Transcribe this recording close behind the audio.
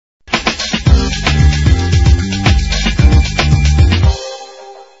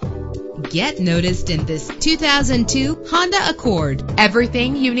Get noticed in this 2002 Honda Accord.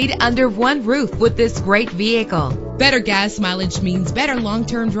 Everything you need under one roof with this great vehicle. Better gas mileage means better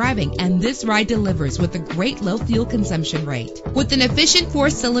long-term driving, and this ride delivers with a great low fuel consumption rate. With an efficient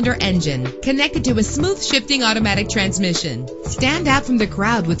 4-cylinder engine connected to a smooth shifting automatic transmission. Stand out from the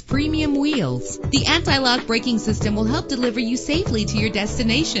crowd with premium wheels. The anti-lock braking system will help deliver you safely to your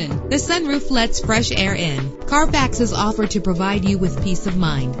destination. The sunroof lets fresh air in. Carfax is offered to provide you with peace of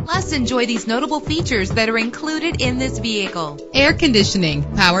mind. Plus, enjoy these notable features that are included in this vehicle: air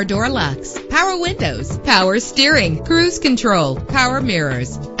conditioning, power door locks, power windows, power steering, cruise control, power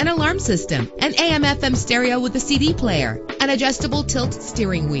mirrors, an alarm system, an AM/FM stereo with a CD player, an adjustable tilt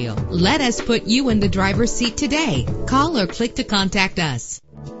steering wheel. Let us put you in the driver's seat today. Call or click to contact us.